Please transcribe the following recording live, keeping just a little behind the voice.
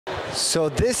So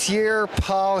this year,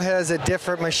 Paul has a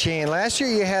different machine. Last year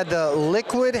you had the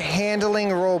liquid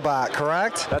handling robot,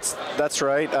 correct? That's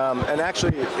right. And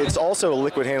actually, it's also a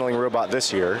liquid handling robot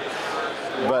this year,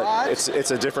 but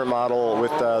it's a different model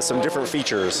with some different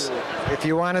features. If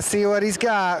you want to see what he's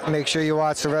got, make sure you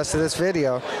watch the rest of this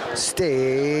video.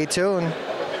 Stay tuned.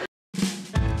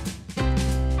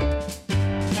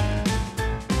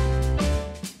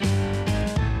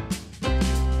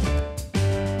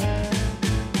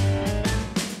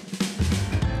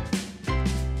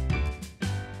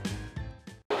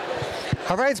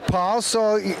 All right, Paul,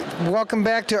 so welcome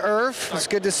back to Earth. It's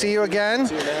good to see you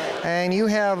again. And you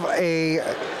have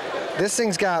this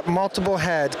thing's got multiple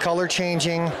heads, color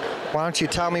changing. Why don't you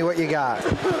tell me what you got?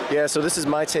 Yeah, so this is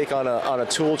my take on a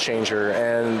tool changer,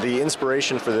 and the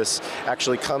inspiration for this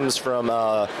actually comes from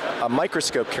a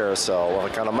microscope carousel.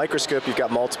 Like on a microscope, you've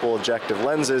got multiple objective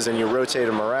lenses, and you rotate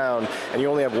them around, and you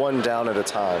only have one down at a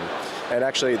time. And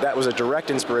actually, that was a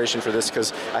direct inspiration for this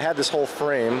because I had this whole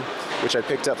frame, which I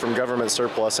picked up from government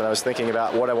surplus, and I was thinking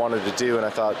about what I wanted to do, and I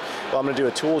thought, well, I'm going to do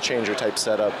a tool changer type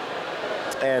setup.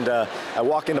 And I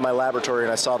walked into my laboratory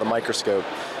and I saw the microscope,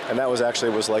 and that was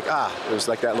actually it was like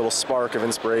that little spark of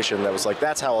inspiration that was like,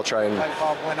 that's how I'll try and light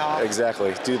bulb went off.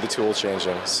 Exactly do the tool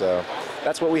changing. So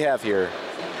that's what we have here.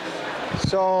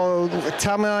 So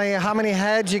tell me how many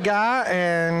heads you got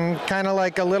and kind of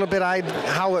like a little bit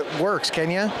how it works, can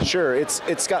you? Sure.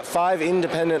 It's got 5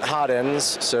 independent hot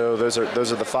ends, so those are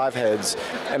the 5 heads,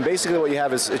 and basically what you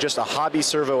have is just a hobby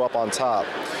servo up on top,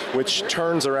 which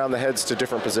turns around the heads to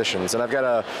different positions. And I've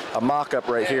got a mock-up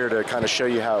right here to kind of show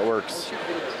you how it works.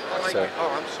 So,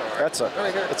 oh, I'm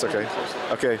sorry. That's okay.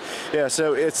 Okay. Yeah.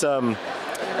 So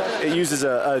it uses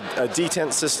a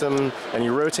detent system, and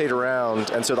you rotate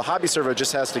around, and so the hobby servo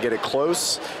just has to get it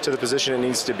close to the position it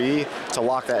needs to be to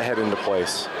lock that head into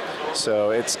place.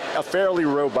 So it's a fairly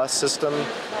robust system.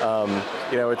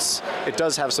 You know, it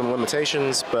does have some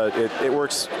limitations, but it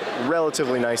works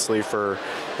relatively nicely for,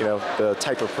 you know, the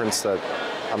type of prints that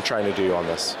I'm trying to do on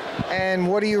this. And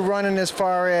what are you running as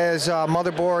far as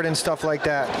motherboard and stuff like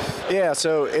that? Yeah,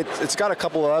 so it's got a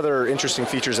couple of other interesting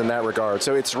features in that regard.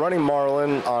 So it's running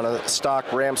Marlin on a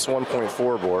stock Ramps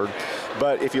 1.4 board,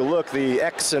 but if you look, the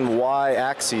X and Y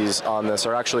axes on this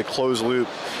are actually closed loop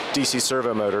DC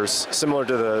servo motors, similar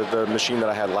to the machine that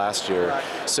I had last year.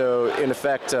 So in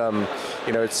effect,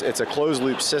 you know, it's a closed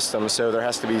loop system, so there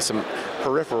has to be some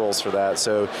peripherals for that.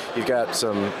 So you've got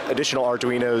some additional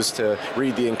Arduinos to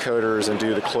read the encoders and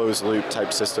do the closed loop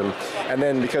type system. And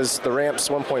then because the Ramps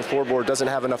 1.4 board doesn't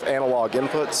have enough analog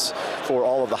inputs for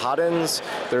all of the hot ends,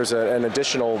 there's an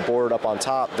additional board up on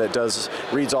top that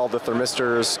reads all the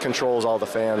thermistors, controls all the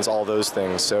fans, all those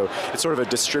things. So it's sort of a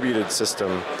distributed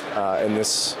system in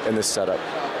this setup.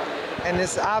 And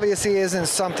this obviously isn't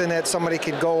something that somebody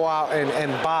could go out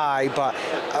and buy, but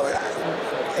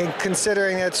and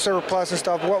considering that surplus and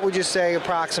stuff, what would you say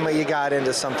approximately you got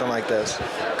into something like this?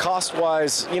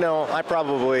 Cost-wise, you know, I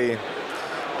probably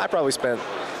spent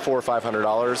 $400 or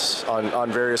 $500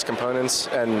 on various components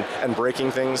and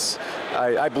breaking things.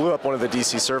 I blew up one of the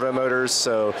DC servo motors,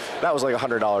 so that was like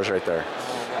 $100 right there.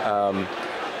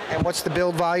 And what's the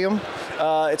build volume?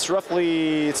 It's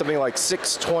roughly something like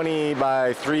 620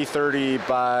 by 330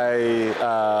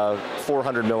 by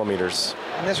 400 millimeters.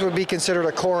 And this would be considered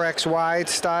a Core XY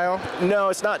style? No,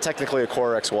 it's not technically a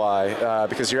Core XY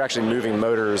because you're actually moving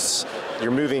motors.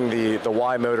 You're moving the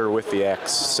Y motor with the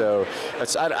X. So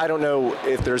I don't know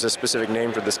if there's a specific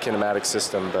name for this kinematic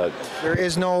system, but there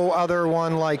is no other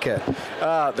one like it.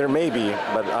 There may be,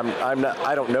 but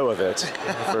I don't know of it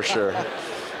for sure.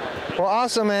 Well,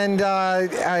 awesome. And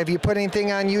have you put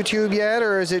anything on YouTube yet,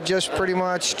 or is it just pretty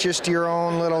much just your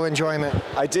own little enjoyment?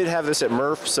 I did have this at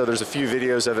MRF, so there's a few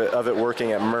videos of it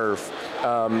working at MRF.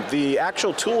 The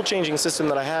actual tool changing system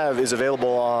that I have is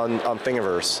available on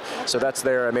Thingiverse, so that's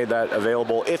there. I made that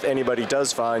available if anybody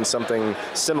does find something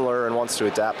similar and wants to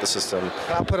adapt the system.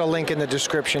 I'll put a link in the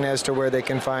description as to where they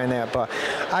can find that. But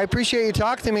I appreciate you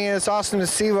talking to me. It's awesome to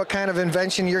see what kind of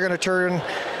invention you're going to turn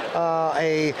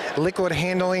a liquid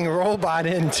handling robot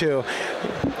into.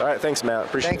 All right, thanks, Matt.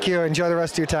 Appreciate it. Thank you. Enjoy the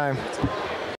rest of your time.